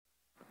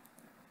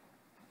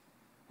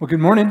Well, good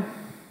morning.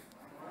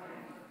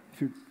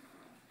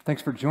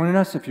 Thanks for joining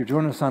us. If you're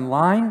joining us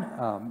online,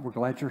 we're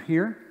glad you're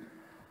here.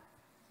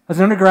 As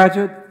an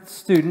undergraduate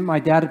student, my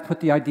dad had put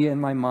the idea in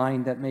my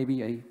mind that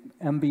maybe a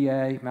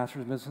MBA,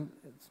 Master's of Business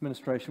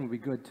Administration, would be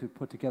good to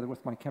put together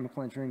with my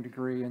chemical engineering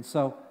degree. And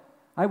so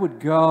I would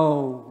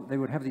go, they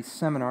would have these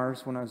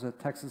seminars when I was at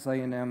Texas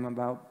A&M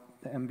about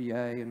the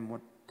MBA and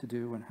what to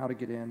do and how to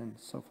get in and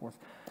so forth.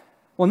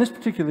 Well, in this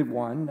particular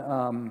one,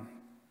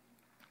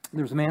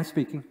 there was a man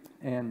speaking,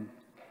 and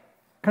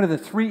kind of the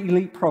three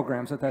elite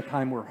programs at that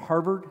time were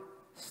Harvard,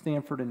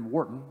 Stanford, and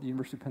Wharton, the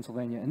University of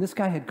Pennsylvania. And this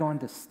guy had gone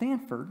to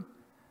Stanford,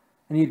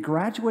 and he had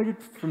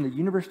graduated from the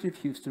University of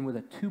Houston with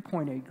a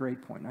 2.8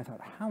 grade point. And I thought,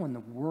 how in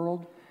the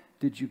world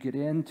did you get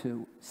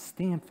into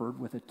Stanford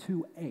with a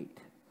 2.8? Well,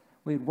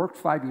 he had worked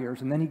 5 years,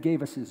 and then he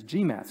gave us his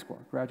GMAT score,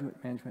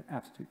 Graduate Management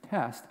Aptitude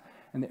Test,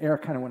 and the air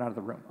kind of went out of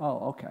the room.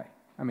 Oh, okay.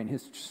 I mean,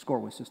 his score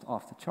was just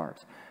off the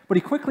charts. But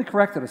he quickly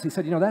corrected us. He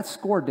said, that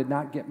score did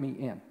not get me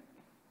in.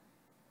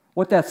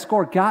 What that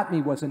score got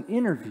me was an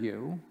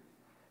interview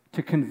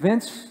to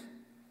convince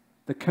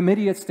the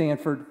committee at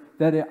Stanford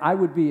that I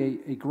would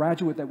be a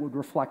graduate that would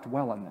reflect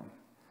well on them.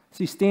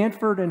 See,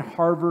 Stanford and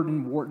Harvard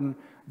and Wharton,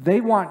 they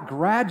want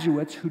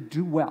graduates who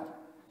do well.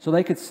 So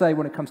they could say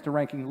when it comes to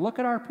ranking, look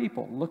at our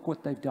people, look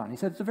what they've done. He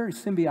said it's a very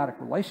symbiotic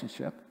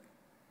relationship.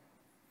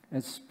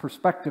 As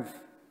prospective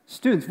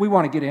students, we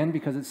want to get in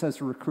because it says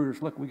to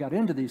recruiters, look, we got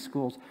into these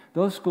schools.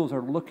 Those schools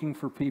are looking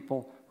for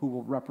people who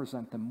will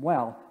represent them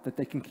well, that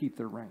they can keep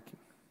their ranking.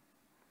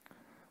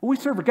 Well, we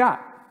serve a God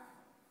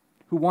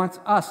who wants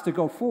us to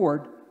go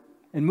forward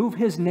and move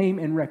his name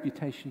and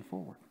reputation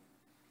forward.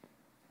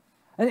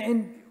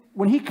 And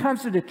when he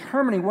comes to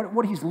determining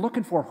what he's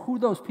looking for, who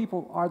those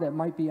people are that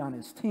might be on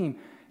his team,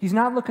 he's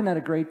not looking at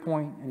a grade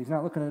point, and he's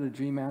not looking at a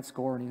GMAT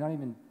score, and he's not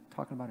even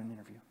talking about an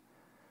interview.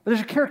 But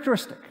there's a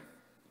characteristic.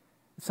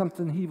 It's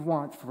something he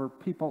wants for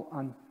people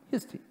on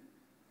his team.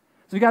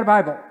 So if you got a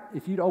Bible,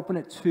 if you'd open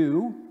it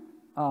to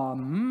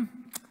 1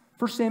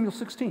 Samuel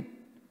 16.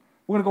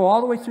 We're going to go all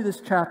the way through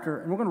this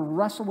chapter, and we're going to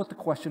wrestle with the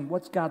question,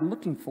 what's God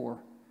looking for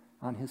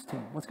on his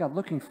team? What's God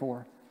looking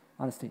for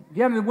on his team? If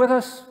you haven't been with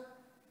us,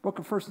 book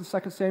of 1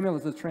 and 2 Samuel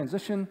is the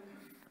transition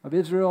of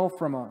Israel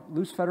from a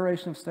loose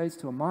federation of states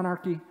to a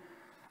monarchy.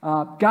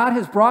 God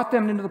has brought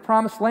them into the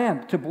promised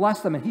land to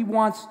bless them, and he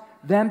wants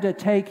them to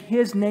take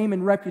his name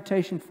and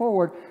reputation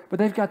forward, but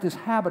they've got this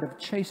habit of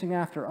chasing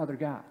after other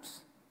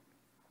gods.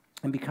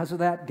 And because of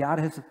that, God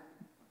has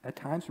at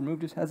times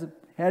removed his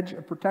hedge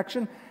of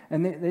protection,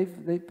 and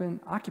they've been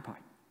occupied.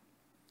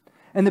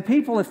 And the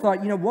people have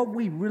thought, what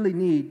we really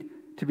need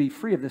to be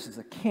free of this is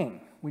a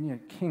king. We need a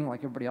king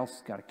like everybody else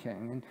has got a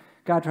king. And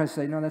God tries to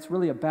say, no, that's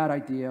really a bad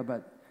idea,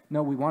 but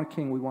no, we want a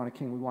king, we want a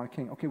king, we want a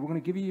king. Okay, we're going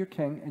to give you your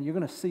king, and you're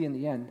going to see in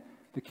the end,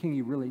 the king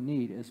you really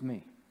need is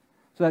me.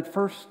 So that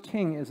first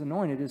king is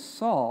anointed is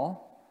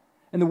Saul,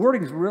 and the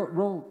wording is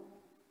real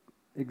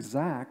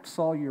exact.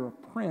 Saul, you're a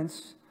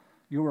prince,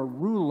 you're a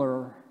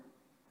ruler,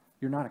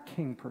 you're not a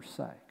king per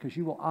se, because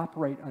you will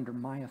operate under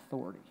my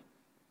authority.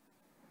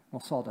 Well,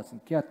 Saul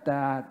doesn't get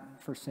that.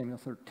 1 Samuel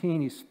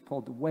 13, he's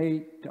pulled the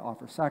weight to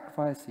offer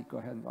sacrifice. He'd go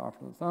ahead and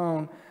offer his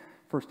own.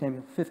 1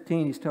 Samuel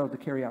 15, he's told to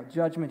carry out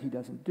judgment. He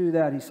doesn't do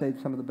that. He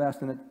saved some of the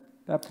best. And at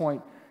that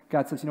point,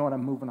 God says,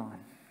 I'm moving on.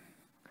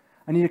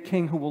 I need a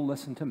king who will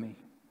listen to me.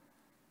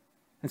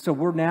 And so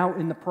we're now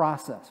in the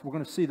process. We're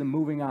going to see the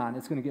moving on.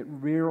 It's going to get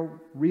real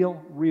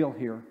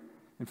here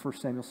in 1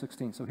 Samuel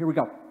 16. So here we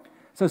go.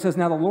 So it says,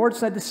 now the Lord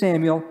said to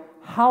Samuel,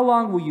 how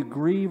long will you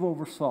grieve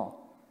over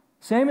Saul?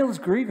 Samuel is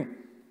grieving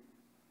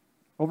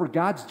over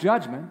God's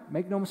judgment.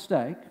 Make no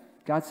mistake.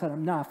 God said,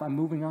 enough, I'm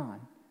moving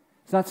on.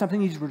 It's not something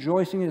he's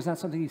rejoicing in. It's not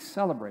something he's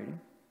celebrating.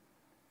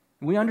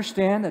 And we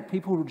understand that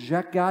people who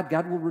reject God,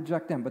 God will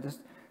reject them. But this is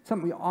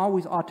something we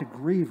always ought to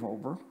grieve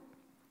over.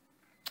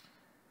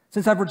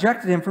 Since I've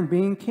rejected him from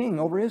being king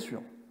over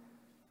Israel.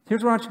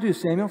 Here's what I want you to do,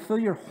 Samuel. Fill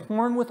your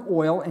horn with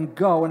oil and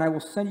go, and I will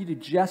send you to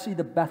Jesse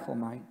the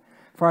Bethlehemite.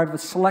 For I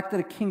have selected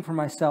a king for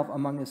myself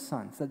among his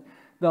sons. So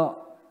the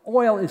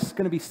oil is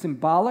going to be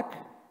symbolic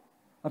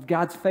of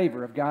God's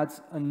favor, of God's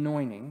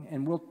anointing.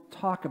 And we'll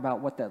talk about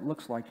what that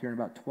looks like here in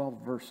about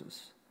 12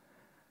 verses.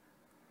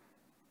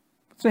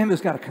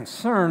 Samuel's got a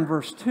concern,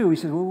 verse 2. He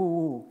says,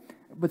 whoa.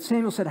 But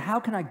Samuel said, how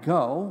can I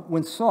go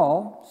when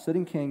Saul,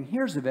 sitting king,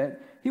 hears of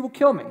it? He will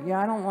kill me. Yeah,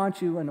 I don't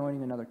want you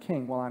anointing another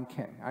king while I'm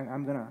king.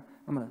 I'm gonna.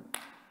 And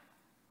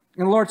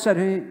the Lord said,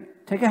 hey,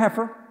 take a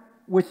heifer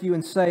with you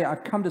and say,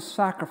 I've come to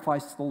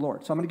sacrifice to the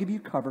Lord. So I'm going to give you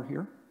cover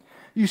here.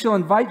 You shall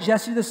invite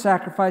Jesse to the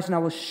sacrifice, and I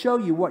will show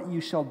you what you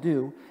shall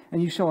do,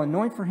 and you shall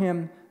anoint for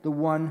him the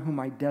one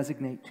whom I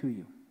designate to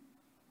you.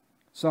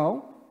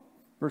 So,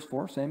 verse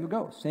 4, Samuel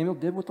goes. Samuel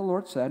did what the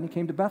Lord said, and he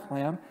came to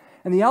Bethlehem.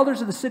 And the elders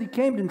of the city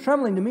came in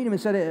trembling to meet him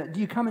and said, do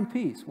you come in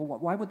peace? Well,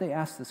 why would they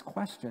ask this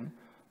question?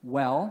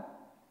 Well,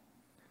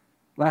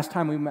 last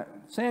time we met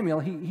Samuel,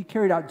 he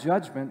carried out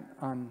judgment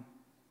on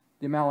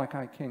the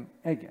Amalekite king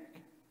Agag.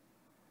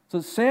 So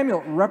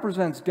Samuel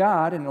represents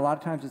God, and a lot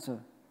of times it's a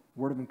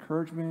word of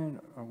encouragement,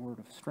 a word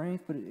of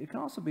strength, but it can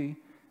also be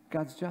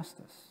God's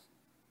justice.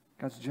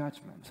 God's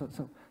judgment.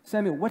 So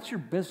Samuel, what's your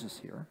business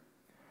here?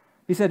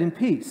 He said, in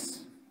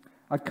peace,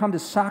 I've come to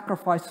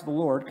sacrifice to the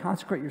Lord.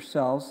 Consecrate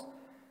yourselves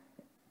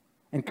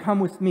and come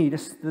with me to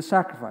the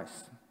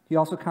sacrifice. He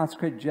also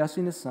consecrated Jesse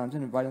and his sons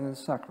and invited them to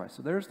the sacrifice.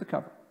 So there's the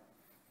cover.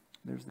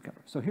 There's the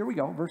cover. So here we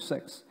go, verse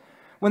 6.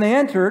 When they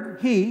entered,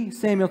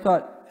 Samuel,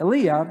 thought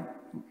Eliab,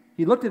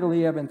 he looked at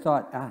Eliab and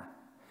thought,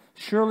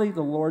 surely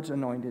the Lord's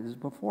anointed is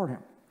before him.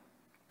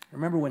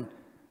 Remember when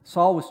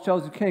Saul was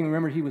chosen king,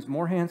 remember he was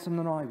more handsome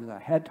than all. He was a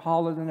head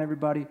taller than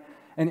everybody.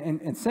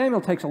 And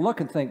Samuel takes a look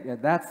and thinks,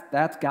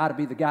 that's got to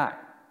be the guy.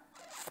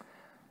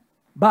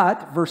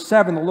 But, verse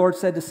 7, the Lord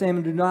said to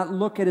Samuel, do not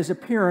look at his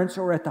appearance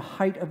or at the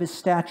height of his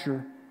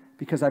stature,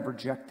 because I've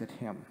rejected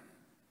him.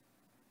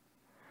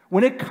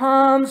 When it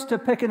comes to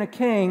picking a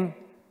king,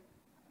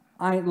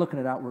 I ain't looking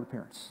at outward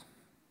appearance.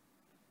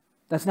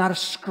 That's not a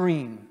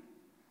screen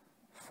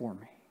for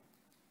me.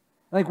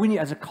 I think we need,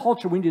 as a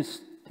culture, we need to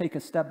take a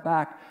step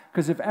back,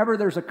 because if ever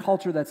there's a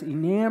culture that's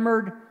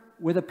enamored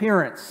with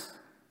appearance,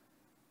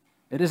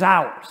 it is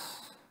ours.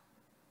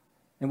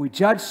 And we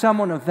judge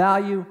someone of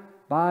value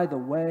by the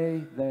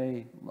way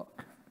they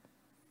look.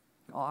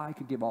 Oh, I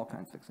could give all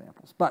kinds of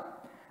examples.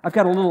 But I've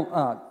got a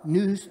little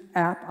news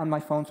app on my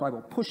phone, so I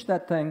will push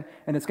that thing,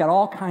 and it's got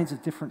all kinds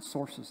of different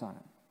sources on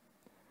it.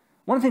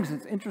 One of the things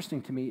that's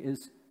interesting to me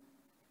is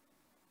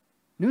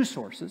news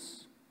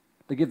sources,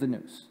 they give the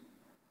news,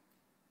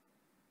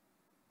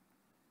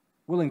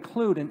 will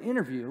include an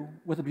interview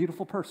with a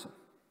beautiful person,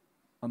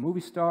 a movie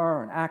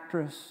star, an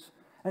actress.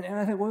 And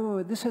I think,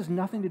 wait, this has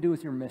nothing to do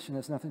with your mission. It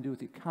has nothing to do with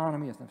the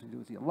economy. It has nothing to do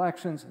with the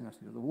elections. It has nothing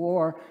to do with the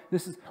war.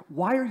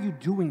 Why are you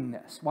doing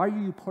this? Why are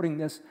you putting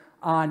this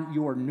on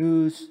your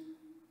news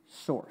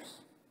source?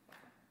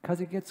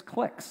 Because it gets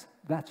clicks.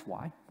 That's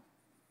why.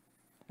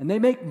 And they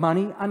make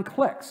money on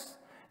clicks.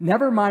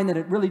 Never mind that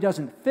it really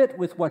doesn't fit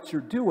with what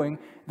you're doing.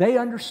 They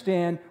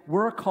understand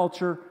we're a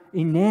culture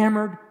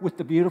enamored with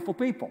the beautiful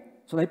people.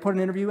 So they put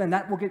an interview, and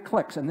that will get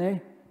clicks. And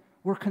they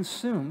were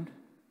consumed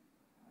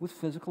with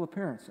physical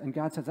appearance. And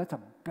God says that's a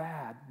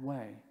bad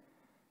way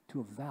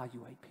to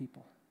evaluate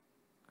people.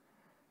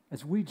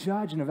 As we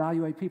judge and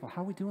evaluate people,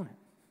 how are we doing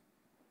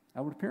it?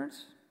 Outward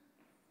appearance?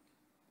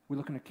 We're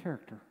looking at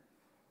character.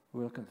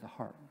 We're looking at the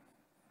heart.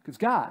 Because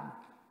God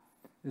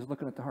is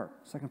looking at the heart.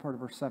 Second part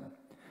of verse 7.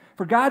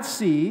 For God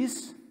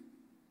sees,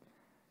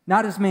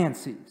 not as man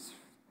sees.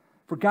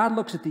 For God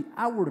looks at the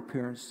outward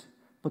appearance,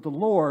 but the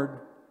Lord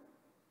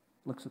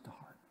looks at the heart.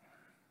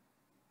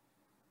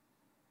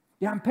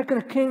 Yeah, I'm picking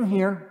a king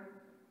here.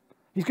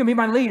 He's going to be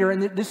my leader,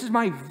 and this is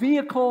my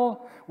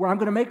vehicle where I'm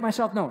going to make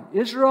myself known.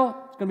 Israel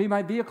is going to be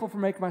my vehicle for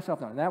making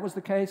myself known. And that was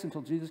the case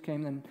until Jesus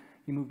came, then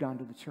he moved on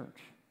to the church.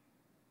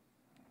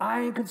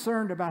 I ain't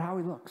concerned about how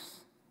he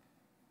looks.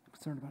 I'm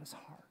concerned about his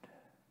heart.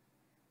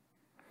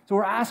 So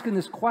we're asking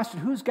this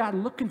question, who's God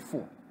looking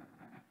for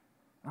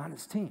on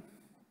his team?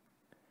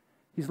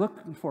 He's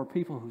looking for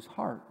people whose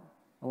heart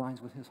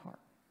aligns with his heart.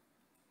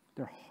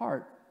 Their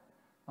heart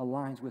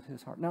aligns with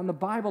his heart. Now, in the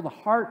Bible, the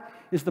heart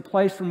is the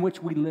place from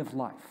which we live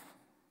life.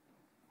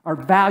 Our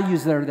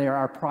values are there.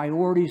 Our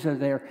priorities are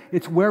there.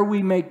 It's where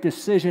we make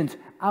decisions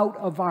out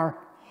of our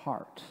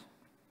heart.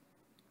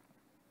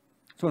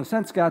 So in a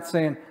sense, God's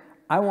saying,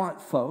 I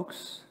want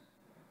folks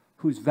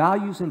whose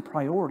values and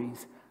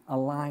priorities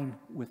align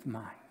with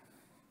mine.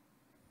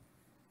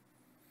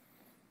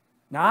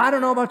 Now, I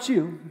don't know about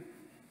you,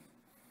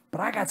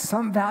 but I got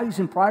some values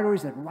and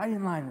priorities that are right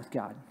in line with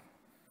God.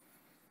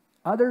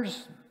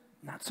 Others,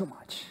 not so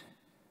much.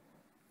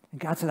 And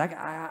God said,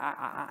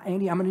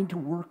 Andy, I'm going to need to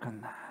work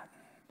on that.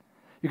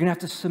 You're going to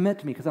have to submit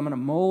to me because I'm going to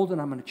mold and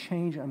I'm going to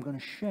change and I'm going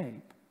to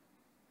shape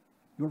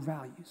your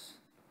values,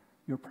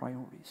 your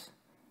priorities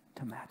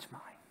to match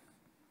mine.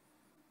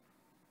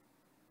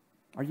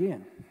 Are you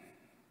in?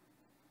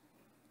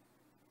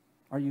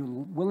 Are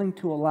you willing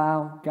to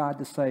allow God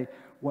to say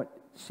what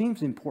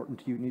seems important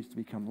to you needs to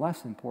become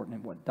less important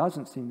and what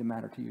doesn't seem to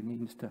matter to you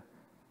needs to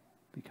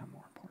become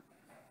more important?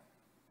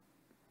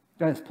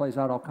 This plays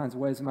out all kinds of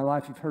ways in my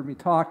life. You've heard me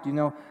talk. You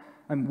know,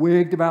 I'm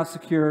wigged about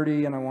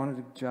security, and I wanted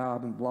a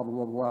job, and blah, blah,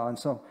 blah, blah. And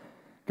so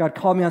God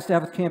called me on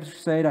staff with Campus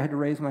Crusade. I had to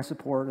raise my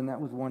support, and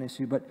that was one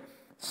issue. But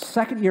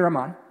second year I'm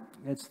on.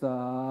 It's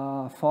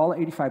the fall of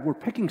 85. We're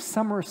picking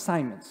summer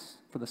assignments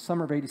for the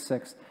summer of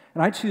 86.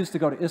 And I choose to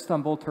go to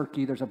Istanbul,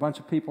 Turkey. There's a bunch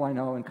of people I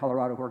know in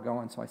Colorado who are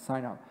going, so I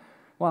sign up.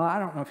 Well, I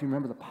don't know if you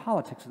remember the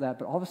politics of that,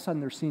 but all of a sudden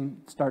there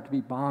start to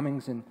be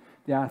bombings in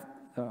the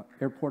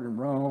airport in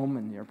Rome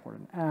and the airport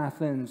in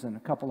Athens and a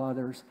couple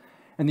others.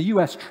 And the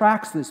U.S.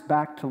 tracks this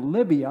back to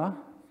Libya.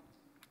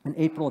 In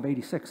April of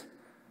 86,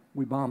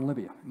 we bomb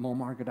Libya,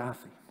 Muammar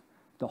Gaddafi.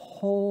 The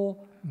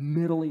whole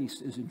Middle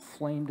East is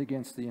inflamed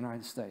against the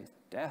United States.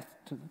 Death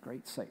to the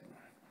great Satan.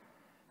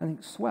 I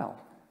think, swell,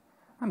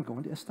 I'm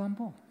going to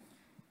Istanbul.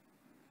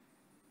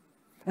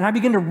 And I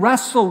begin to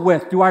wrestle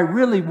with, do I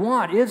really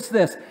want, is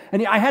this?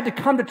 And I had to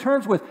come to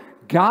terms with,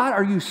 God,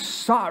 are you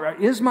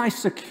sorry? Is my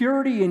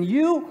security in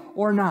you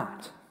or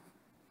not?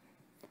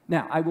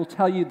 Now, I will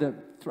tell you the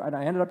threat.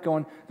 I ended up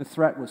going, the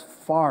threat was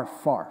far,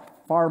 far,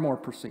 far more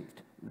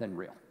perceived than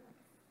real.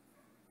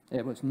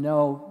 It was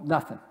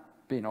nothing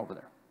being over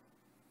there.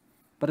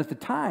 But at the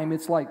time,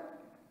 it's like,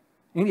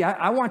 Andy,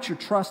 I want your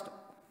trust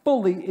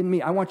fully in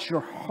me. I want your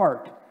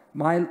heart.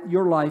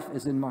 Your life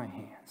is in my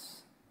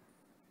hands.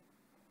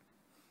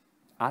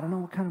 I don't know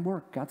what kind of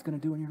work God's going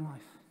to do in your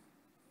life.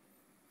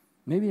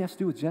 Maybe it has to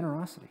do with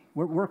generosity.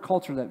 We're a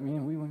culture that,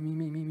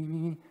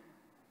 me,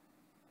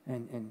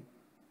 and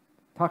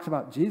talks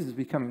about Jesus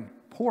becoming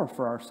poor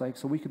for our sake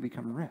so we could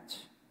become rich.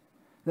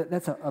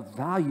 That's a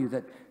value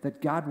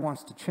that God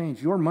wants to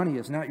change. Your money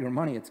is not your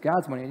money, it's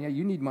God's money. And yeah,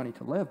 you need money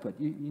to live, but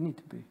you need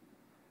to be,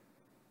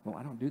 well,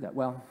 I don't do that.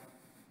 Well,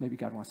 maybe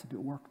God wants to do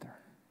a work there.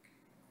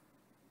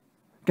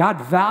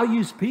 God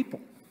values people.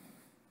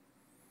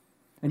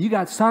 And you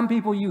got some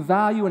people you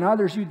value and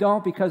others you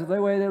don't because of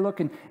the way they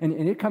look. And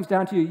it comes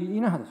down to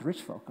you know how those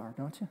rich folk are,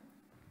 don't you?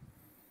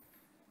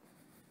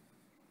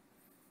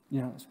 You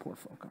know how those poor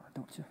folk are,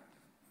 don't you?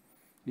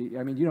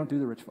 I mean, you don't do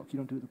the rich folk. You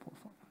don't do the poor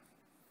folk.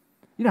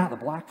 You know how the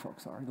black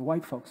folks are, the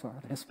white folks are,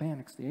 the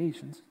Hispanics, the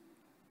Asians,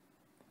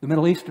 the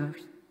Middle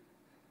Easterners.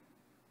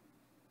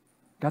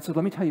 God said,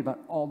 let me tell you about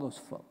all those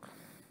folk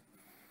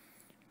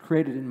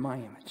created in my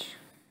image.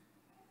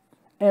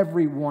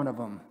 Every one of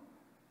them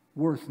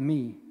worth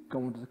me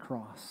going to the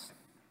cross.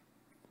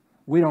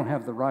 We don't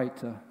have the right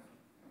to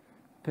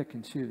pick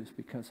and choose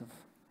because of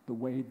the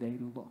way they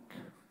look.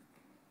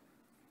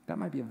 That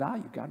might be a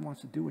value God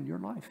wants to do in your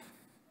life.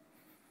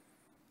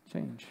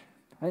 Change.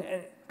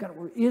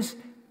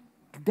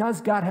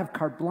 Does God have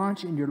carte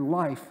blanche in your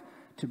life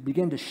to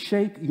begin to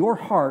shape your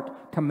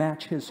heart to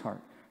match His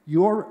heart?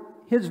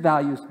 His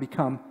values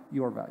become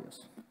your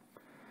values.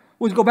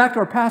 Well, as we go back to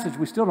our passage,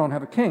 we still don't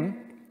have a king.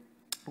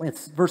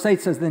 Verse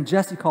 8 says, then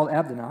Jesse called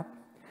Abinadab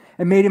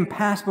and made him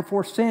pass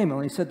before Samuel.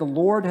 And he said, the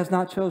Lord has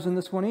not chosen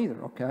this one either.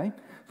 Okay.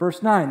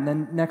 Verse 9,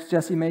 then next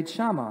Jesse made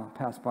Shammah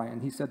pass by.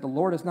 And he said, the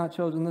Lord has not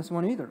chosen this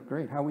one either.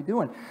 Great. How are we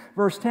doing?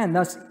 Verse 10,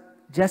 thus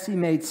Jesse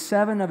made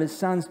 7 of his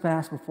sons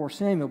pass before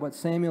Samuel. But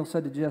Samuel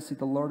said to Jesse,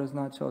 the Lord has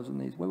not chosen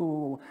these.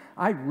 Whoa.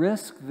 I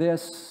risk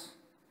this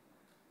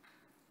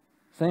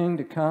thing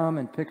to come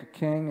and pick a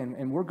king.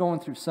 And we're going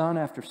through son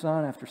after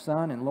son after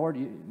son. And Lord,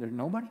 there's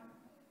nobody?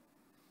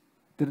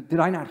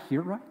 Did I not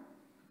hear right?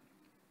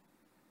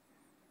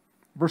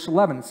 Verse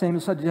 11,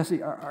 Samuel said to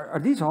Jesse, are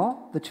these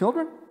all the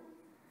children?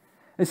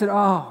 They said,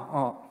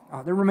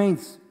 there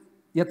remains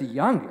yet the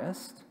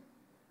youngest.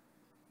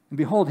 And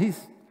behold,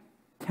 he's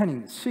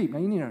tending the sheep. Now,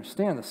 you need to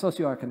understand the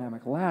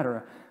socioeconomic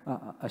ladder.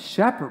 A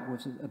shepherd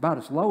was about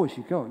as low as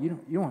you go. You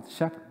don't want the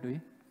shepherd, do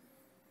you?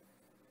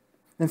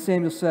 Then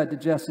Samuel said to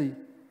Jesse,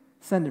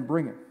 send and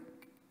bring him,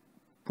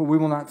 for we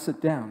will not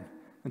sit down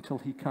until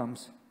he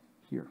comes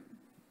here.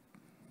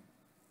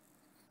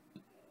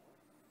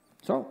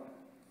 So,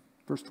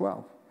 verse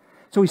 12.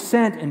 So he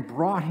sent and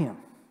brought him.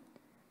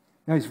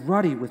 Now he's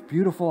ruddy with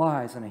beautiful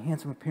eyes and a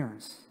handsome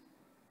appearance.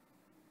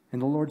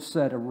 And the Lord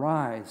said,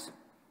 arise,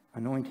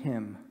 anoint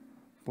him,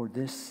 for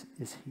this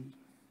is he.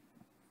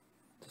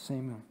 So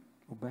Samuel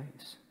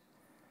obeys.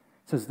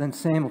 It says, then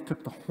Samuel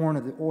took the horn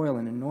of the oil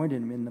and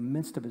anointed him in the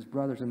midst of his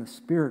brothers, and the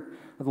Spirit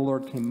of the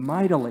Lord came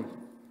mightily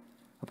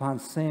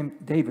upon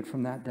David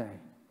from that day.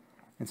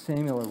 And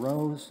Samuel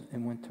arose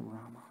and went to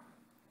Ramah.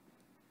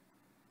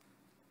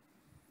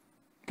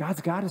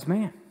 God's got his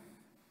man.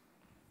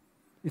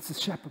 It's the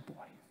shepherd boy.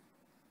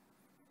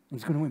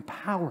 He's going to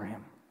empower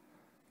him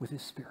with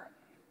his Spirit.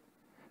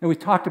 And we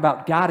talked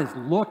about God has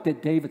looked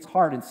at David's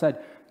heart and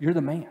said, you're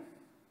the man.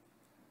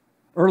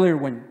 Earlier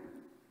when,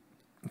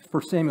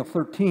 1 Samuel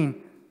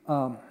 13,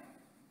 God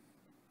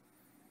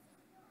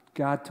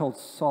told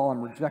Saul,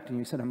 I'm rejecting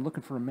you. He said, I'm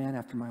looking for a man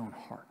after my own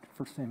heart.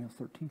 1 Samuel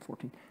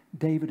 13:14.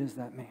 David is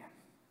that man.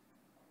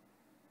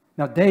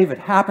 Now, David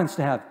happens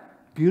to have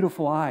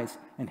beautiful eyes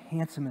and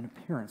handsome in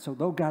appearance. So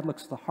though God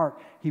looks at the heart,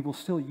 he will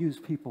still use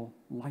people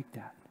like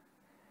that.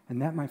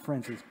 And that, my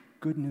friends, is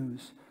good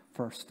news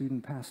for our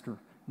student pastor,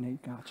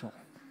 Nate Gottschall.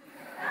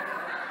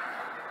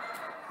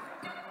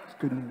 It's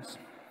good news.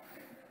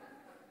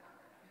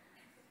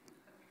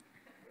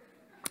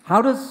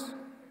 How does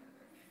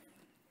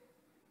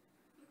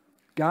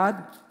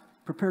God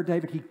prepare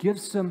David? He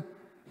gives him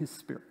his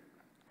Spirit.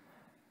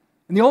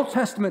 In the Old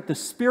Testament, the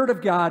Spirit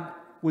of God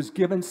was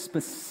given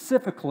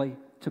specifically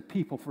to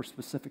people for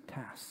specific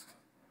tasks.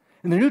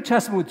 In the New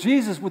Testament with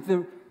Jesus, with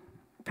the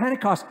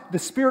Pentecost, the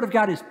Spirit of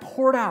God is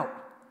poured out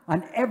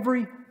on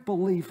every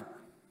believer.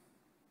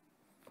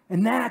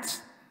 And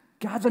that's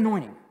God's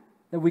anointing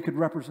that we could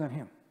represent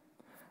him.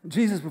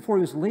 Jesus, before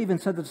he was leaving,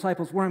 said to the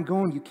disciples, where I'm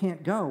going, you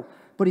can't go.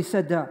 But he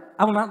said,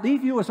 I will not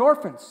leave you as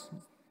orphans.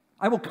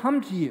 I will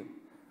come to you.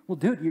 Well,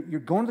 dude, you're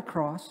going to the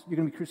cross. You're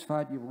going to be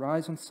crucified. You'll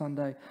rise on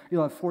Sunday.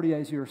 You'll have 40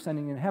 days you're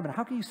ascending into heaven.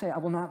 How can you say, I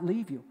will not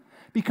leave you?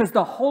 Because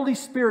the Holy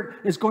Spirit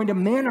is going to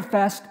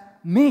manifest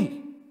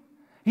me.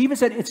 He even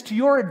said, it's to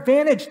your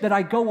advantage that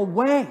I go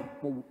away.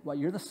 Well,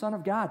 you're the Son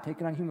of God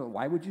taking on human.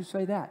 Why would you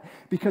say that?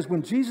 Because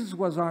when Jesus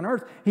was on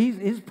earth,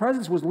 his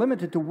presence was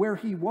limited to where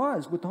he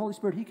was. With the Holy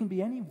Spirit, he can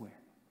be anywhere.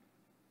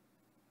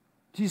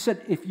 Jesus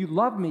said, if you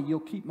love me, you'll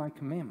keep my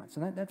commandments.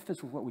 And that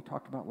fits with what we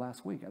talked about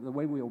last week. The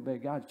way we obey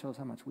God shows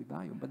how much we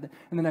value him. But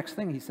and the next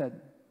thing he said,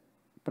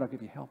 but I'll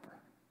give you a helper.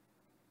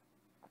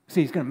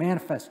 See, he's going to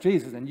manifest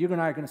Jesus, and you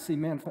and I are going to see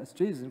manifest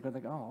Jesus, and we're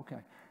going to think, oh,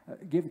 okay.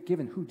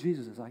 Given who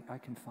Jesus is, I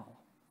can follow.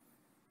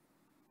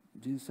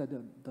 Jesus said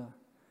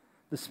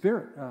the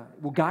Spirit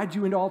will guide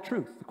you into all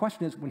truth. The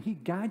question is, when he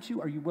guides you,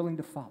 are you willing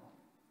to follow?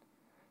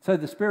 So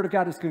the Spirit of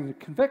God is going to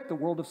convict the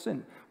world of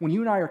sin. When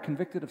you and I are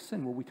convicted of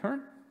sin, will we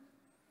turn?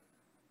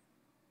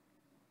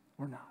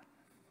 Or not?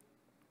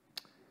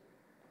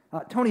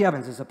 Tony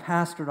Evans is a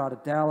pastor out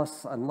of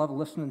Dallas. I love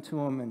listening to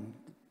him, and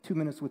 2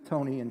 Minutes with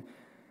Tony. And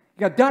he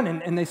got done,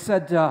 and they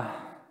said,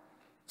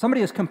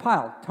 somebody has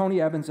compiled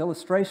Tony Evans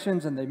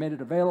illustrations, and they made it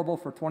available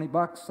for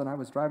 $20. And I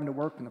was driving to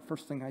work, and the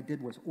first thing I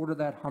did was order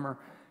that Hummer,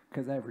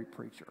 because every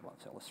preacher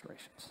loves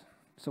illustrations.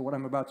 So what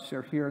I'm about to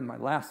share here, and my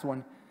last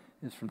one,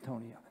 is from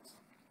Tony Evans.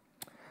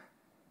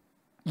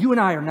 You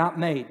and I are not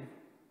made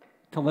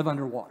to live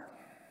underwater.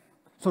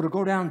 So to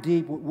go down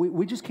deep,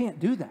 we just can't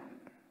do that.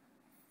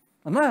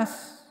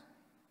 Unless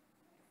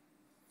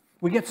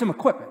we get some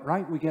equipment,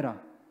 right? We get a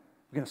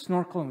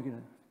snorkel, and we get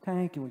a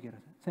tank, and we get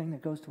a thing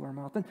that goes to our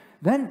mouth.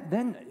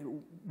 Then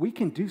we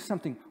can do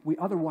something we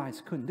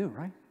otherwise couldn't do,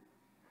 right?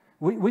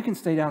 We can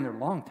stay down there a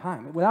long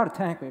time. Without a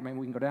tank, I mean,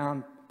 we can go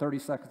down 30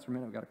 seconds per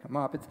minute, we've got to come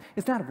up.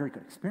 It's not a very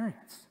good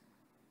experience.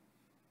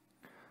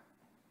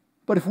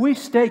 But if we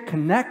stay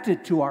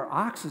connected to our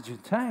oxygen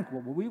tank,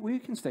 well, we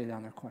can stay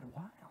down there quite a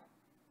while.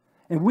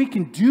 And we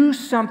can do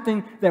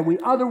something that we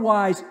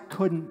otherwise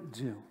couldn't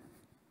do.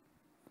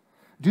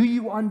 Do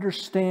you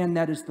understand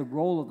that is the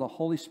role of the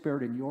Holy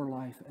Spirit in your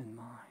life and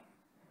mine?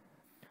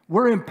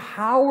 We're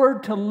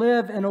empowered to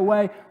live in a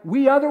way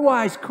we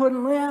otherwise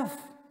couldn't live.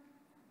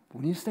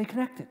 We need to stay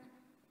connected.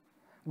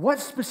 What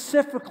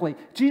specifically?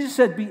 Jesus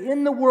said, be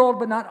in the world,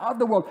 but not of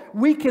the world.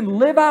 We can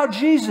live out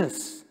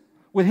Jesus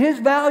with his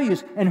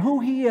values and who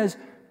he is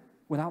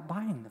without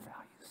buying the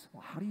values.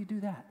 Well, how do you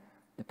do that?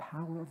 The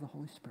power of the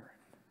Holy Spirit.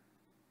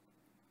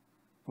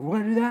 If we're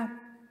going to do that,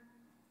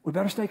 we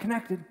better stay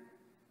connected.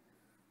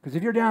 Because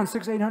if you're down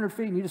 600-800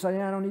 feet and you decide,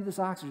 I don't need this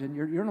oxygen,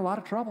 you're in a lot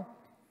of trouble.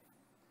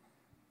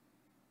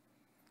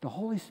 The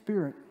Holy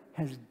Spirit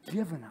has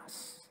given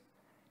us,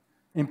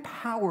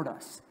 empowered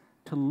us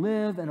to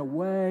live in a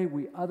way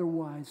we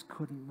otherwise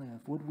couldn't live.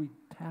 Would we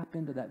tap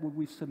into that? Would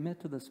we submit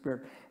to the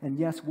Spirit? And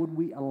yes, would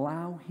we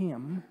allow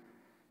him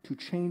to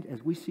change,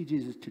 as we see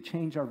Jesus, to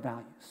change our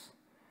values,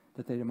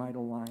 that they might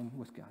align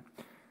with God?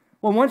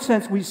 Well, in one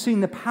sense, we've seen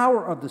the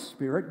power of the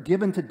Spirit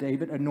given to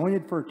David,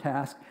 anointed for a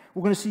task.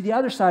 We're going to see the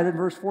other side in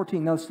verse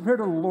 14. Now, the Spirit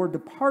of the Lord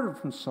departed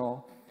from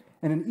Saul,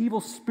 and an evil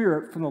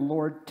spirit from the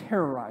Lord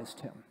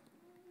terrorized him.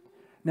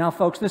 Now,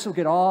 folks, this will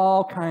get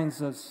all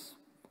kinds of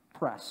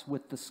press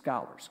with the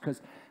scholars,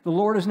 because the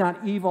Lord is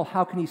not evil.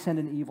 How can he send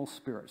an evil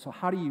spirit? So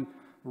how do you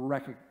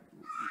reckon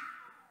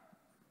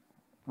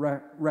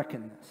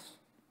this?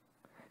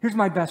 Here's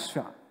my best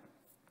shot.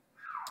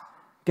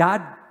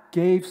 God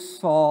gave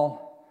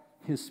Saul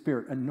his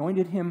spirit,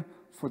 anointed him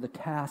for the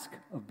task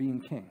of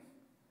being king.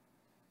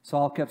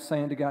 Saul kept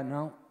saying to God,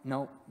 no,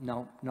 no,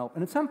 no, no.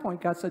 And at some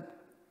point, God said,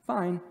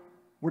 fine,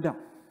 we're done.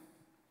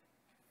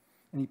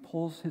 And he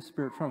pulls his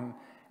spirit from him.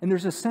 And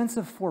there's a sense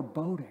of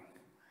foreboding.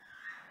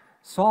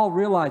 Saul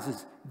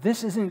realizes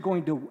this isn't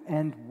going to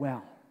end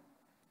well.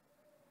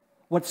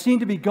 What seemed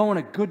to be going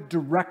a good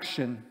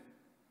direction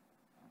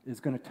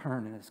is going to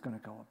turn, and it's going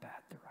to go a bad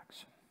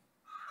direction.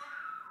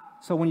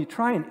 So when you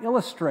try and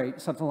illustrate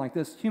something like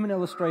this, human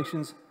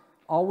illustrations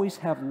always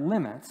have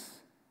limits,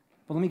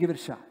 but let me give it a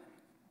shot.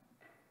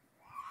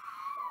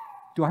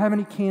 Do I have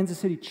any Kansas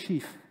City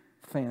Chief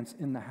fans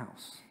in the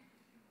house?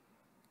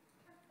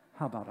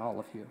 How about all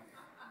of you?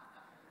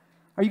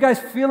 Are you guys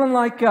feeling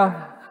like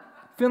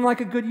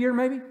a good year,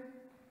 maybe?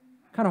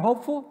 Kind of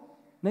hopeful?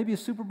 Maybe a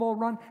Super Bowl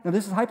run? Now,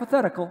 this is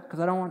hypothetical, because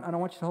I don't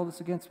want you to hold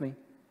this against me.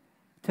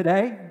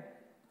 Today,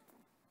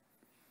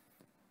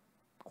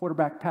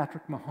 quarterback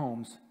Patrick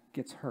Mahomes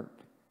gets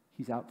hurt.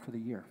 He's out for the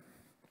year.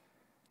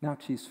 Now,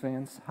 Chiefs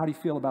fans, how do you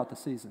feel about the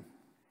season?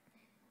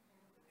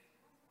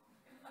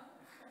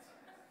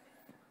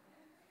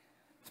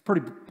 It's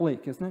pretty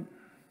bleak, isn't it?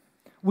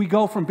 We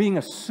go from being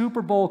a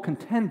Super Bowl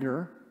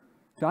contender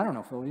to, I don't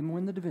know if they'll even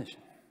win the division.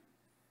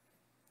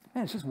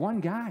 Man, it's just one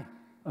guy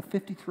of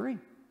 53.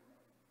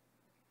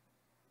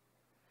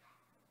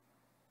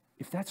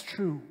 If that's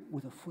true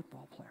with a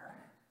football player,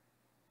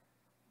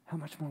 how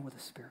much more with the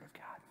Spirit of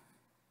God?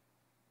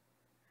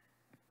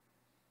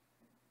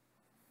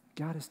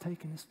 God has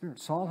taken his Spirit.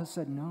 Saul has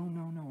said, no,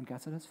 no, no. And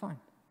God said, that's fine.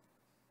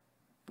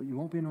 But you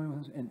won't be anointed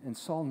with him. And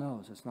Saul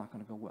knows it's not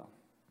going to go well.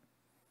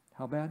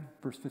 How bad?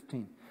 Verse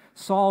 15.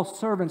 Saul's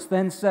servants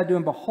then said to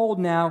him, behold,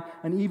 now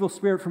an evil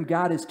spirit from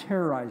God is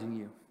terrorizing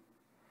you.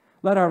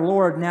 Let our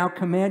Lord now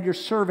command your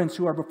servants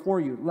who are before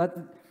you. Let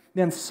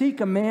them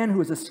seek a man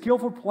who is a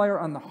skillful player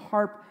on the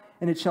harp,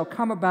 and it shall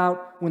come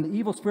about when the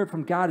evil spirit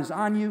from God is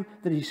on you,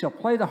 that he shall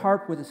play the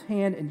harp with his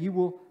hand, and you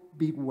will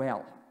be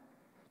well.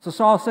 So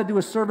Saul said to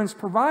his servants,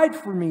 "Provide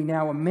for me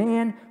now a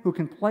man who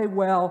can play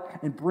well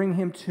and bring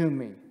him to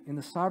me." In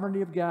the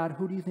sovereignty of God,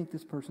 who do you think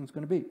this person's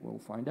going to be? We'll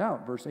find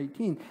out. Verse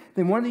 18.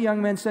 Then one of the young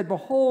men said,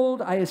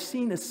 "Behold, I have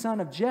seen a son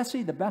of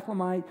Jesse the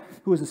Bethlehemite,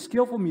 who is a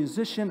skillful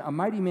musician, a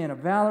mighty man of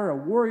valor, a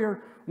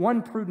warrior,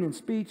 one prudent in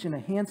speech, and a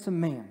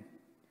handsome man.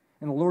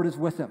 And the Lord is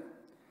with him."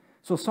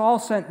 So Saul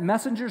sent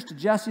messengers to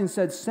Jesse and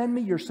said, "Send me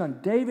your son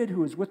David,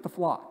 who is with the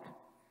flock."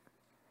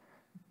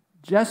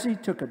 Jesse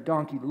took a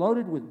donkey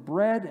loaded with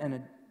bread and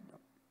a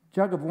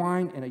jug of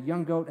wine and a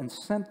young goat and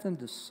sent them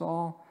to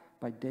Saul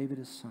by David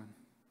his son.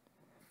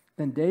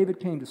 Then David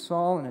came to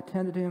Saul and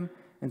attended him,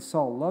 and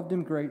Saul loved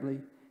him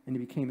greatly, and he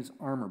became his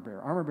armor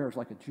bearer. Armor bearer is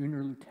like a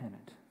junior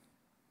lieutenant.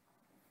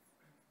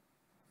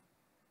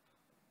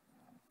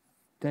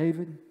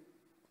 David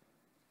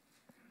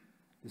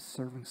is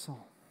serving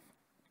Saul.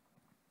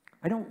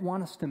 I don't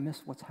want us to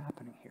miss what's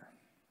happening here.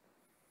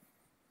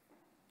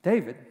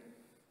 David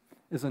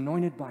is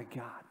anointed by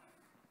God,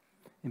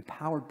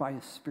 empowered by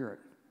his Spirit.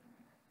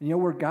 And you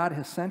know where God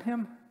has sent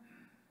him?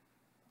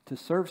 To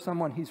serve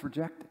someone he's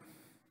rejected.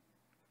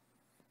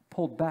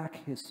 Pulled back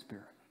his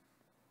Spirit.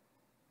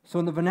 So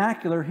in the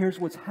vernacular, here's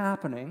what's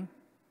happening.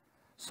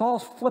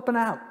 Saul's flipping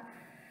out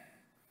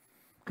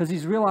because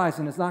he's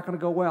realizing it's not going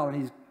to go well, and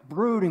he's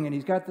brooding, and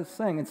he's got this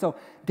thing. And so,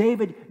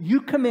 David,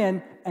 you come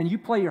in and you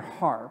play your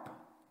harp,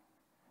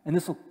 and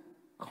this will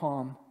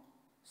calm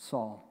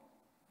Saul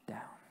down.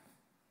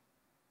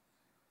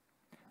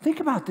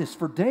 Think about this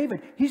for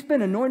David. He's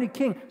been anointed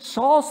king.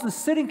 Saul's the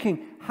sitting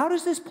king. How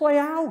does this play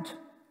out?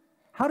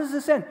 How does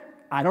this end?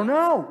 I don't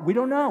know. We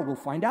don't know. We'll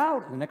find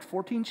out in the next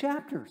 14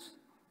 chapters.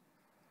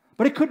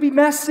 But it could be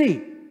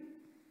messy.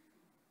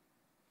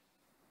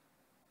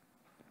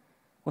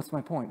 What's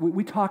my point?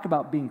 We talk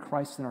about being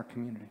Christ in our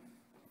community.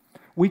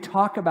 We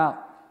talk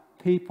about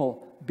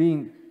people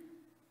being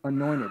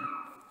anointed,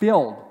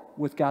 filled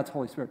with God's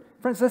Holy Spirit.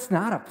 Friends, that's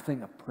not a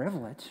thing of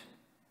privilege.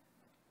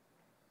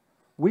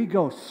 We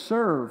go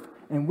serve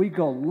and we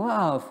go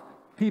love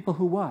people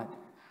who what?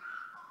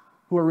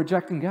 Who are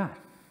rejecting God.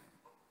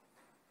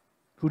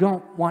 Who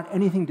don't want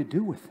anything to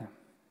do with Him.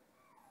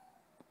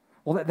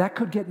 Well, that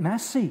could get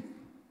messy.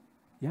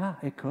 Yeah,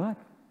 it could.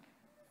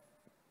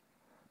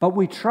 But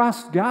we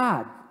trust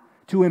God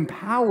to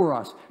empower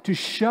us, to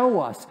show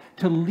us,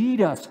 to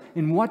lead us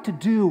in what to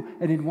do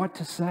and in what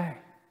to say.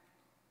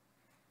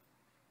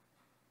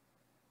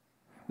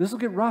 This will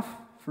get rough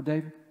for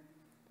David.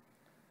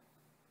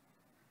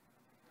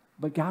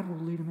 But God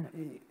will lead him in it.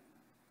 It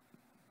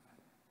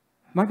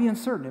might be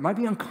uncertain. It might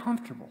be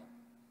uncomfortable.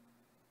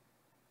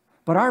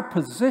 But our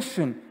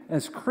position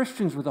as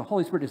Christians with the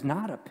Holy Spirit is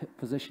not a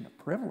position of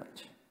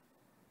privilege.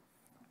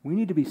 We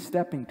need to be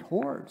stepping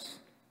towards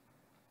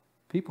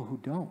people who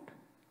don't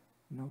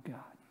know God.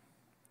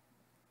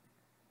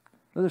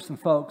 There's some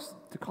folks,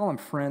 to call them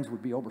friends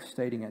would be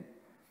overstating it.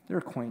 They're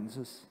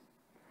acquaintances.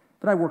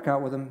 But I work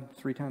out with them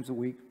 3 times a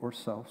week or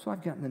so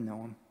I've gotten to know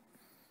them.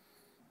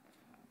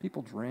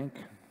 People drink.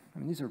 I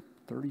mean, these are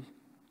 30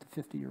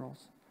 to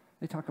 50-year-olds.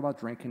 They talk about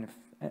drinking.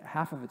 If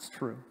half of it's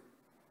true.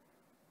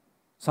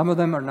 Some of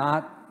them are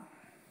not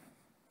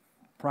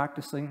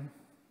practicing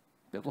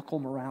biblical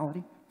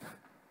morality. I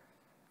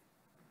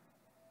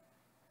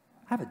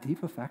have a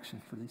deep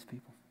affection for these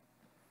people.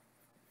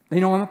 They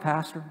know I'm a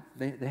pastor.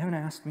 They haven't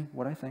asked me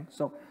what I think.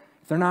 So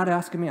if they're not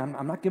asking me,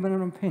 I'm not giving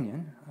an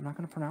opinion. I'm not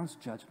going to pronounce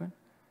judgment.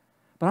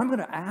 But I'm going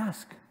to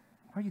ask,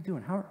 how are you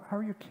doing? How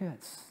are your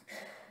kids?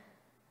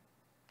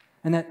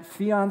 And that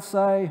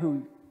fiance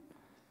who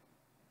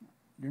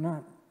you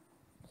don't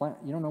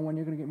know when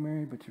you're going to get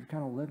married, but you're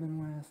kind of living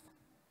with.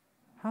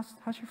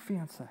 How's your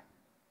fiance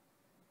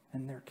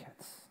and their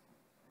kids?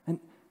 And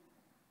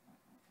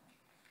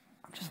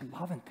I'm just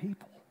loving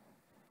people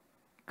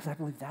because I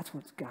believe that's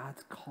what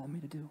God's called me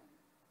to do.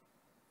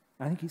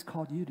 I think He's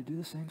called you to do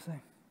the same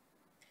thing,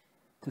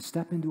 to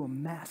step into a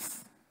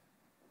mess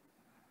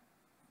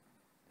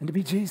and to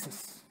be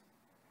Jesus.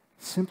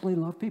 Simply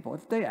love people.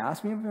 If they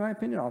ask me my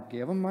opinion, I'll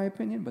give them my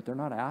opinion, but they're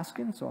not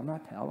asking, so I'm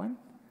not telling.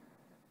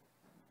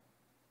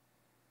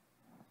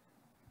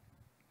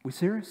 We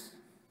serious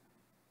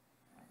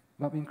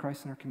about being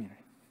Christ in our community?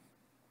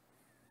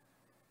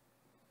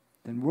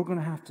 Then we're going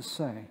to have to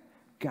say,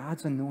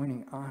 God's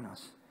anointing on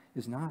us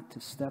is not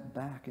to step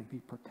back and be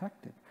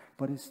protected,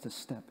 but it's to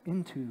step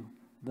into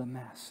the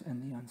mess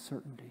and the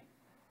uncertainty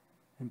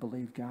and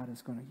believe God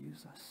is going to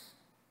use us.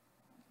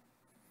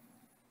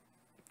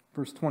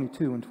 Verse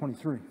 22 and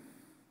 23.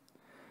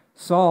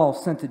 Saul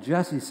sent to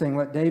Jesse, saying,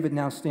 "Let David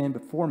now stand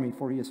before me,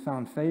 for he has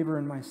found favor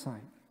in my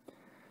sight."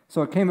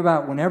 So it came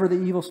about, whenever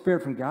the evil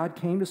spirit from God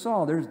came to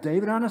Saul, there's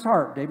David on his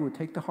harp. David would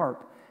take the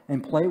harp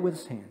and play it with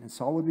his hand, and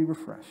Saul would be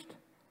refreshed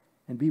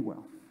and be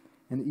well,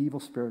 and the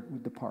evil spirit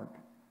would depart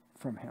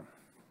from him.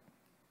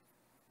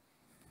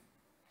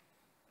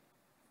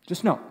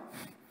 Just know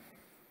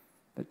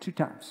that 2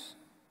 times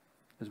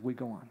as we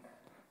go on,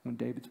 when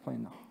David's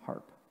playing the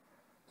harp,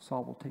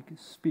 Saul will take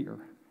his spear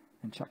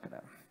and chuck it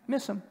at him.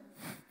 Miss him.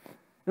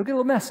 It'll get a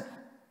little messy.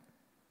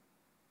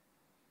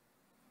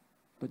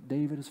 But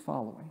David is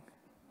following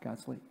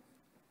God's lead.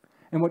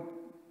 And what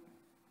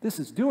this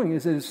is doing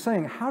is it is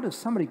saying, how does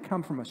somebody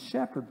come from a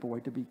shepherd boy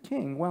to be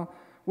king? Well,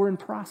 we're in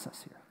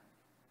process here,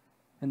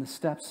 and the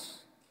steps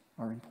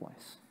are in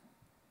place.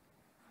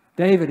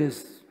 David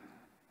is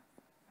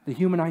the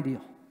human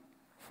ideal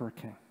for a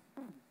king.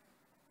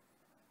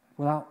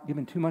 Without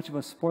giving too much of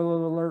a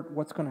spoiler alert,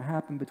 what's going to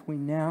happen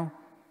between now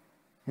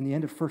and the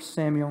end of 1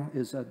 Samuel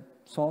is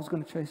Saul's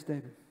going to chase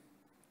David.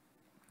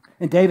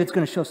 And David's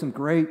going to show some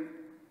great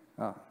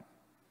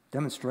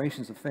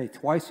demonstrations of faith.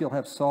 Twice he'll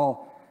have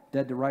Saul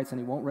dead to rights, and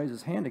he won't raise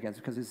his hand against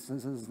it because he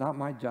says, this is not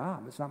my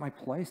job. It's not my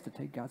place to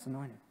take God's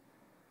anointing.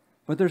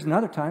 But there's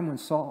another time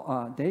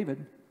when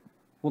David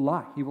will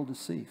lie. He will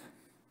deceive.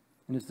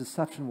 And his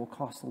deception will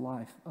cost the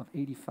life of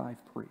 85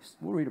 priests.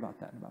 We'll read about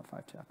that in about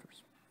 5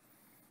 chapters.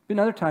 Be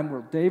another time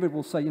where David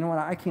will say, you know what,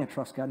 I can't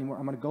trust God anymore.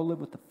 I'm going to go live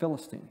with the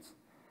Philistines.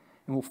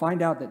 And we'll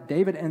find out that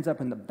David ends up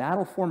in the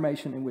battle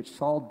formation in which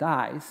Saul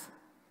dies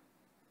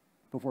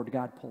before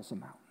God pulls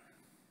him out.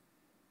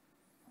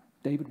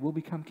 David will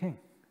become king.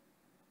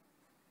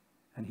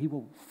 And he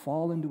will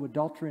fall into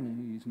adultery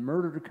and use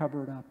murder to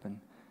cover it up. And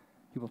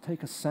he will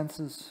take a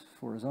census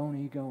for his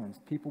own ego, and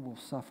people will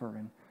suffer.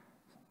 And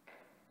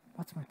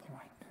what's my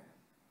point?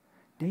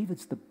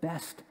 David's the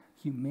best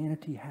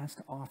humanity has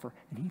to offer,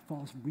 and he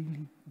falls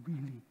really,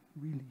 really,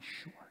 really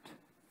short.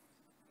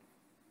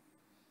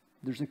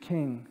 There's a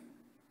king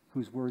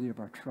who's worthy of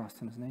our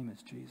trust, and his name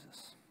is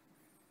Jesus.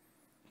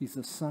 He's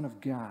the Son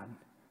of God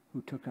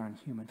who took on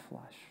human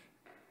flesh.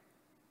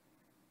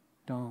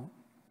 Don't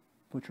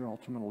put your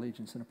ultimate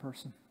allegiance in a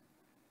person.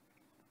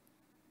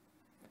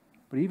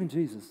 But even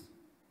Jesus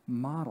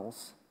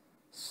models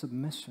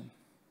submission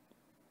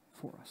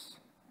for us.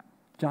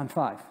 John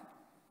 5,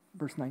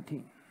 verse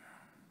 19.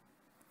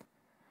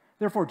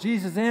 Therefore,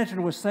 Jesus answered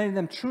and was saying to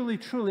them, truly,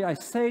 truly, I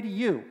say to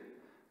you,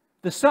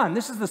 the Son,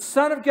 this is the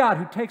Son of God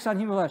who takes on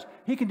human flesh.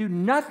 He can do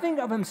nothing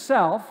of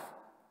himself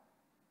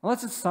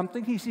unless it's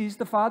something he sees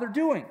the Father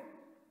doing.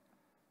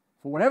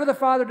 For whatever the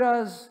Father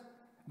does,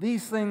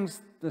 these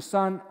things the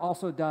Son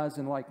also does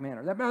in like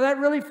manner. That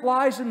really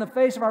flies in the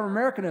face of our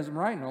Americanism,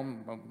 right?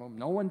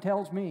 No one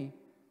tells me.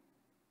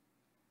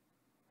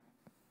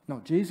 No,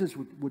 Jesus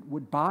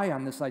would buy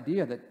on this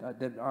idea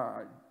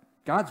that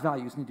God's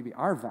values need to be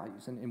our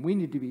values, and we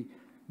need to be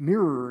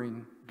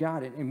mirroring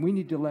God, and we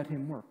need to let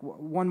him work.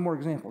 One more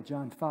example,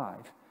 John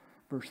 5,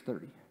 verse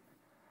 30.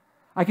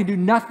 I can do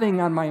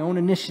nothing on my own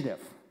initiative.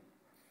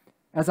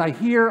 As I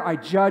hear, I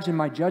judge, and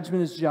my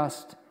judgment is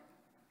just,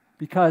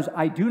 because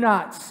I do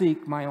not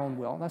seek my own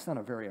will. That's not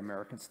a very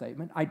American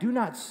statement. I do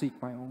not seek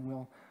my own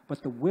will,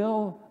 but the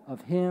will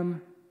of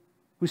him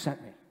who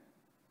sent me.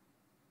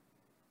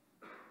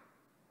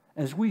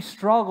 As we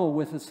struggle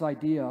with this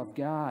idea of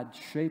God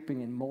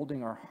shaping and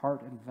molding our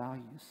heart and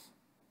values,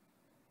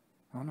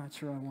 I'm not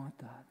sure I want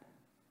that.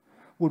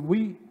 Would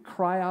we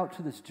cry out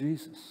to this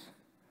Jesus,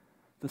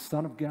 the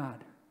Son of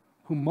God,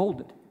 who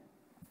molded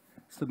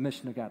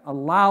submission to God,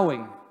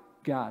 allowing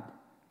God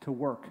to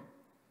work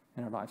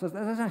in our lives? That's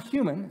not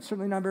human. It's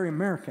certainly not very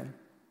American.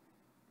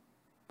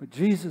 But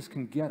Jesus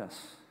can get us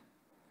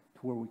to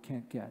where we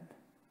can't get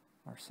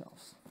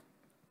ourselves.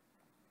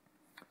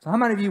 So how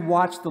many of you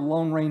watched The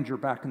Lone Ranger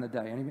back in the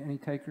day? Any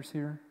takers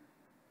here?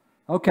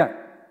 Okay.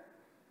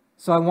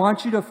 So I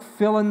want you to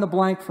fill in the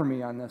blank for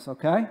me on this,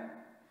 okay?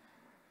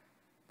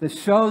 The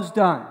show's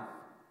done.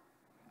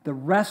 The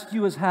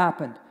rescue has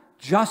happened.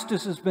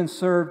 Justice has been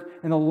served.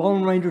 And the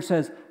Lone Ranger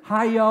says,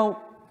 hi-yo,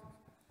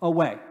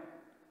 away.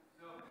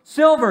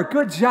 Silver,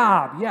 good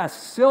job. Yes,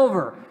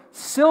 Silver.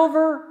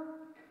 Silver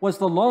was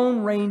the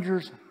Lone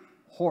Ranger's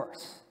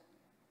horse.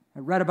 I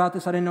read about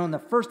this. I didn't know in the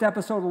first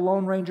episode of The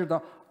Lone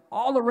Ranger,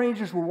 all the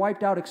Rangers were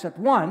wiped out except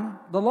one,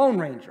 the Lone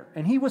Ranger.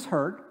 And he was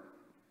hurt.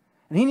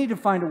 And he needed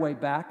to find a way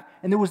back.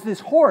 And there was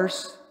this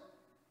horse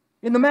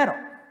in the meadow.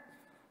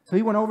 So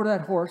he went over to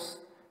that horse,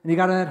 and he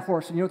got on that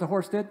horse. And you know what the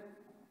horse did?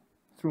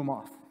 Threw him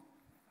off.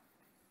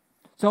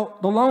 So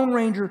the Lone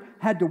Ranger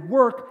had to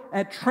work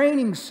at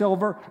training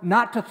Silver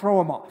not to throw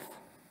him off.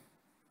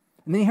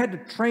 And then he had to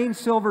train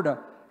Silver to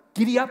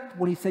giddy up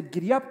when he said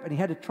giddy up, and he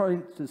had to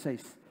train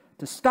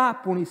to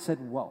stop when he said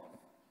whoa.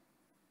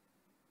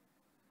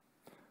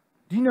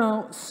 Do you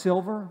know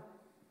Silver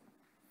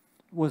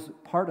was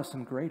part of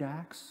some great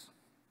acts?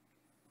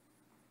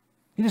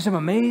 He did some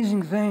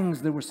amazing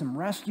things. There were some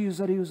rescues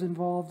that he was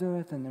involved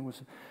with, and there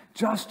was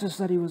justice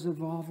that he was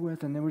involved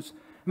with, and there was,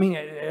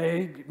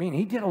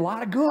 he did a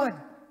lot of good.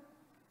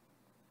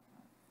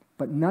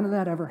 But none of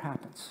that ever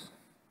happens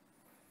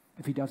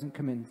if he doesn't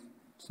come in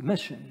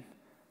submission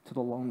to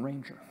the Lone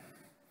Ranger.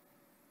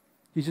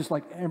 He's just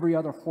like every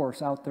other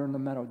horse out there in the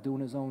meadow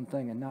doing his own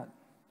thing and not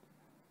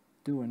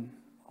doing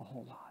a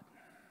whole lot.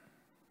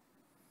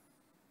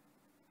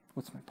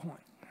 What's my point?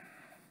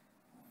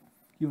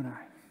 You and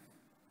I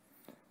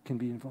can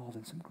be involved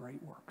in some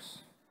great works,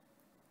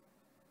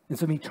 in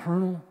some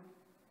eternal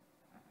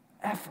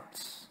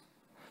efforts,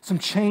 some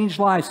changed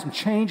lives, some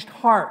changed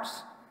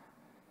hearts.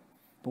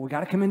 But we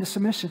got to come into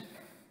submission.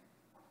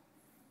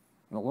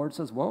 And the Lord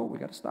says, whoa, we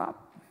got to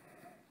stop.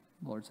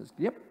 The Lord says,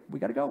 yep, we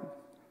got to go.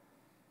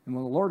 And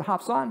when the Lord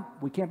hops on,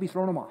 we can't be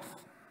throwing him off.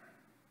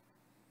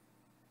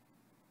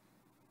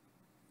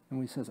 And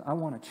when he says, I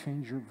want to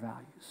change your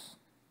values.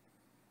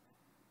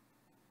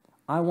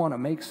 I want to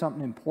make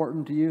something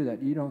important to you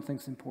that you don't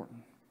think is important.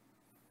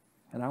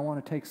 And I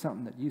want to take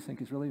something that you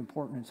think is really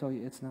important and tell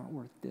you it's not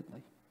worth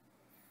diddly.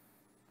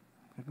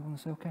 People want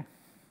to say, okay,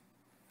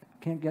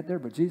 can't get there,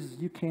 but Jesus,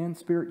 you can.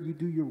 Spirit, you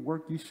do your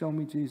work. You show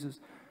me, Jesus.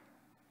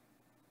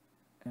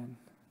 And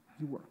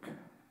you work.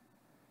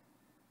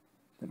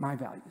 That my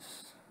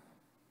values,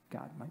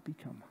 God, might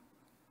become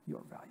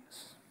your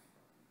values.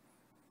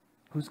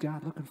 Who's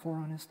God looking for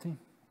on his team?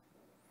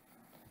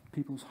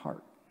 People's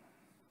heart,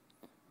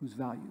 whose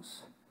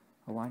values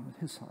align with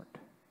his heart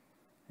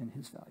and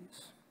his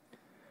values.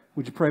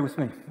 Would you pray with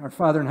me? Our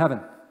Father in heaven,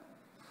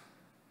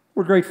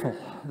 we're grateful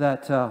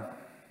that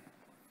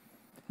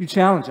you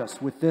challenge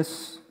us with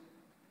this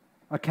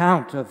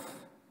account of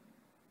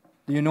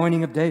the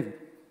anointing of David.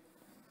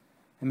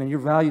 I mean, your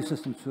value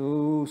system's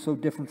so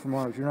different from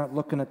ours. You're not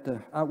looking at the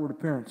outward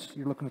appearance.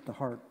 You're looking at the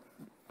heart.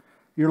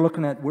 You're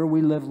looking at where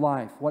we live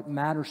life, what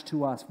matters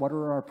to us, what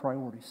are our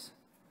priorities.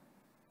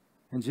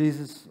 And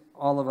Jesus,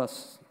 all of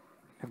us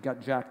have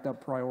got jacked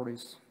up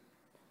priorities.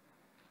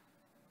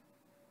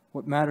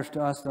 What matters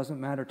to us doesn't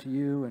matter to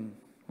you, and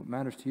what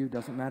matters to you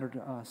doesn't matter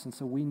to us. And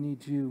so we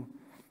need you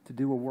to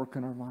do a work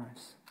in our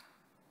lives.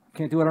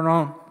 Can't do it on our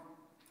own.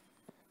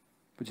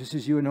 But just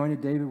as you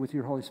anointed David with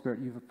your Holy Spirit,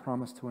 you have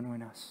promised to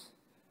anoint us.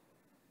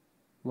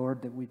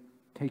 Lord, that we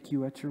take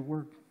you at your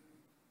word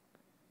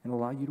and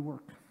allow you to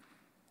work.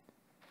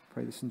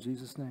 Pray this in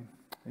Jesus' name.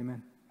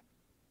 Amen.